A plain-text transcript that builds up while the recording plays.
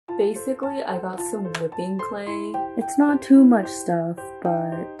Basically, I got some whipping clay. It's not too much stuff,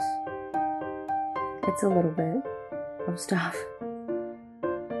 but it's a little bit of stuff.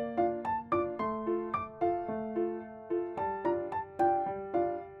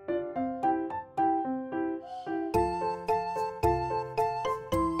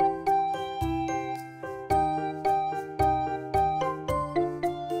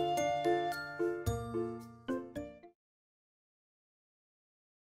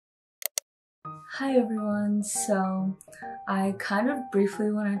 Hi everyone, so I kind of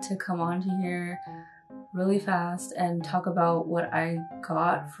briefly wanted to come on here really fast and talk about what I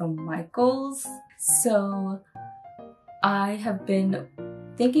got from Michaels. So I have been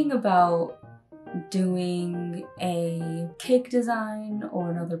thinking about doing a cake design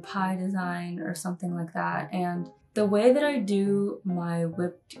or another pie design or something like that, and the way that I do my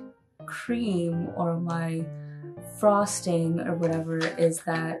whipped cream or my frosting or whatever is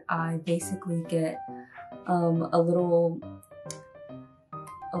that I basically get a little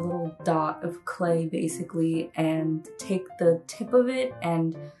dot of clay basically and take the tip of it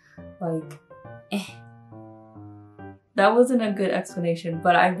and like that wasn't a good explanation,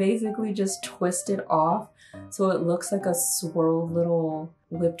 but I basically just twist it off so it looks like a swirled little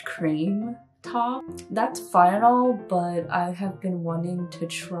whipped cream top. That's fine and all, but I have been wanting to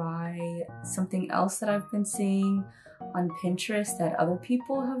try something else that I've been seeing on Pinterest that other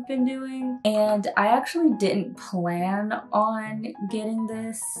people have been doing, and I actually didn't plan on getting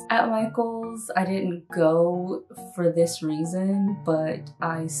this at Michaels. I didn't go for this reason, but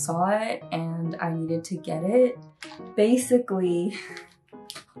I saw it and I needed to get it. Basically,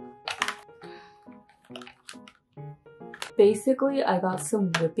 I got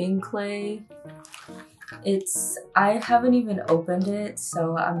some whipping clay. I haven't even opened it,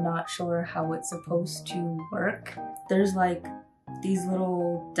 so I'm not sure how it's supposed to work. There's like these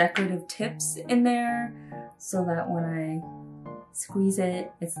little decorative tips in there so that when I squeeze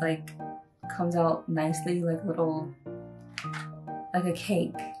it, it's like comes out nicely like a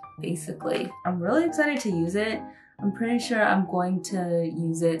cake, basically. I'm really excited to use it. I'm pretty sure I'm going to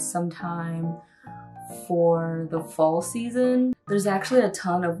use it sometime for the fall season. There's actually a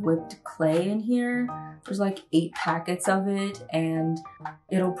ton of whipped clay in here. There's like 8 packets of it and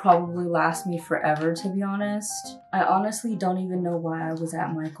it'll probably last me forever, to be honest. I honestly don't even know why I was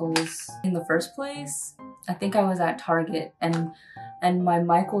at Michaels in the first place. I think I was at Target and my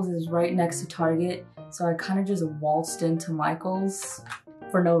Michaels is right next to Target, so I kind of just waltzed into Michaels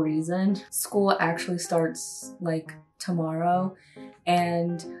for no reason. School actually starts like tomorrow,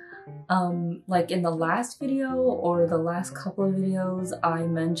 and like in the last video or the last couple of videos, I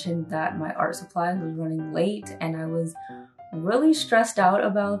mentioned that my art supplies was running late and I was really stressed out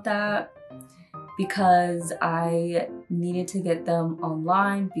about that because I needed to get them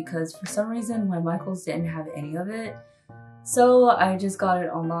online because for some reason my Michaels didn't have any of it. So I just got it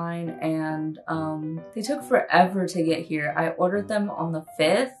online and they took forever to get here. I ordered them on the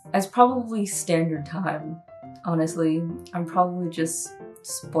 5th as probably standard time. Honestly, I'm probably just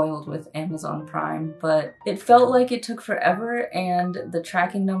spoiled with Amazon Prime, but it felt like it took forever and the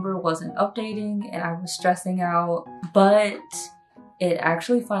tracking number wasn't updating and I was stressing out, but it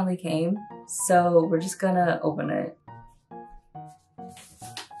actually finally came, so we're just gonna open it.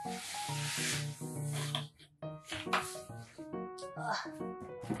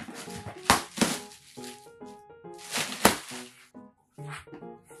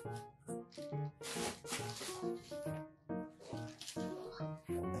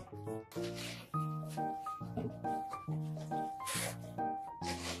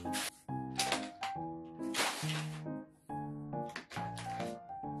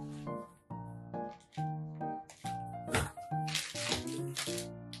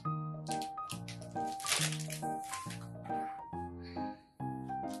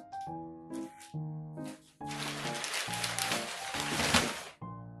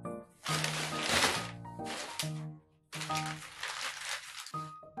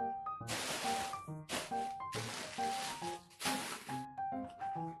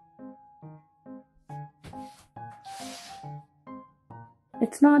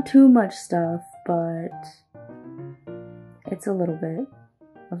 It's not too much stuff, but it's a little bit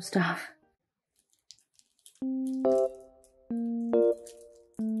of stuff.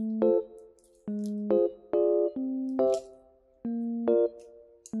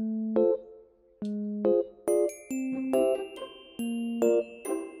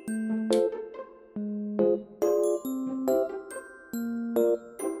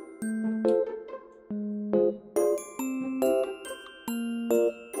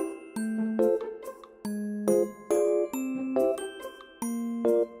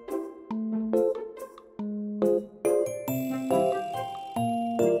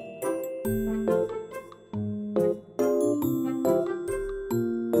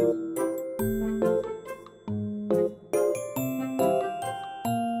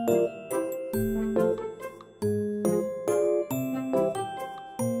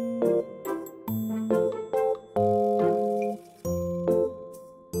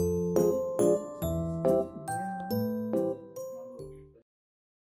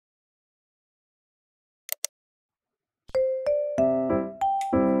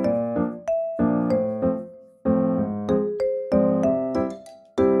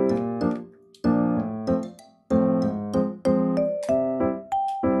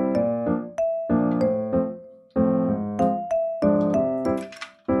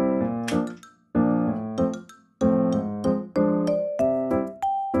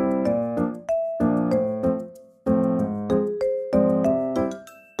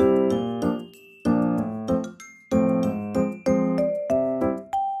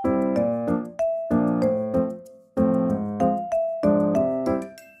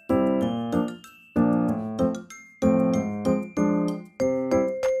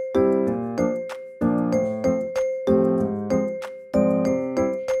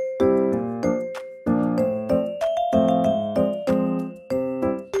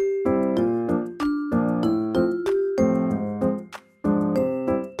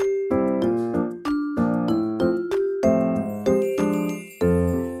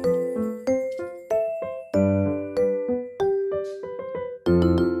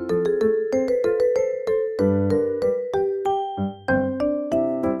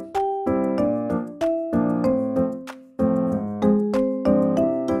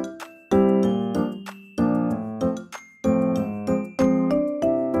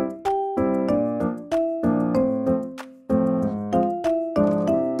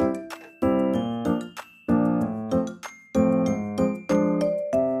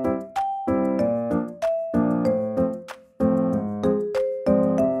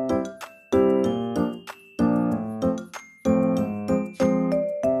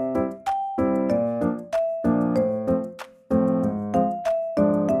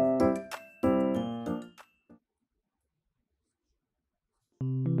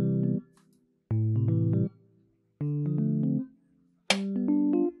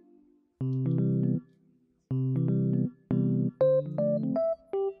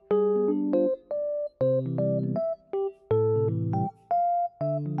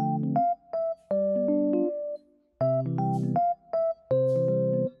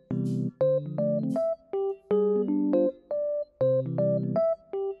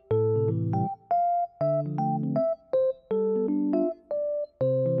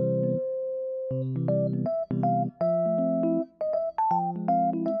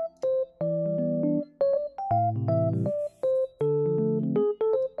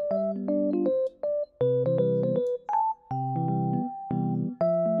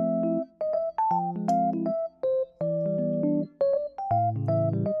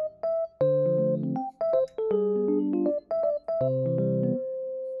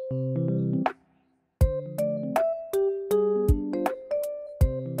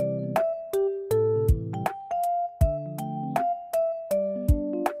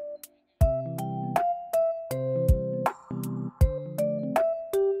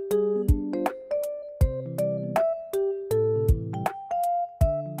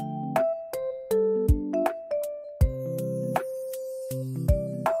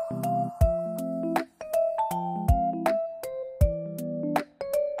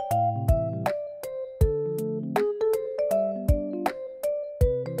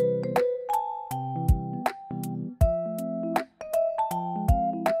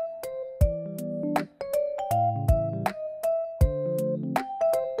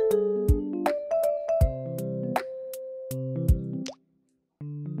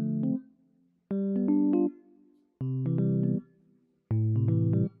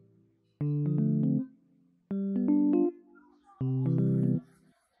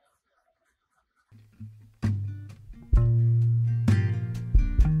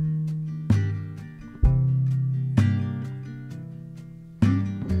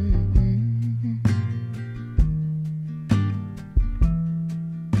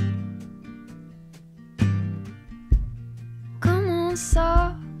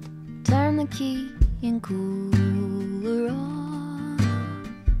 soft, turn the key and cooler on.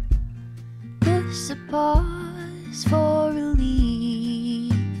 Push the pause for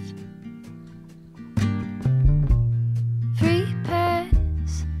relief. Free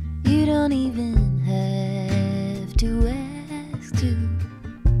pass, you don't even have to ask to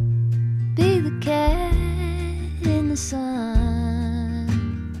be the cat in the sun.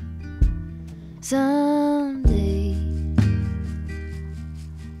 Someday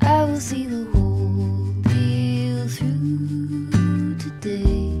I will see the whole deal through.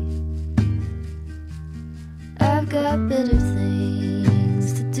 Today got better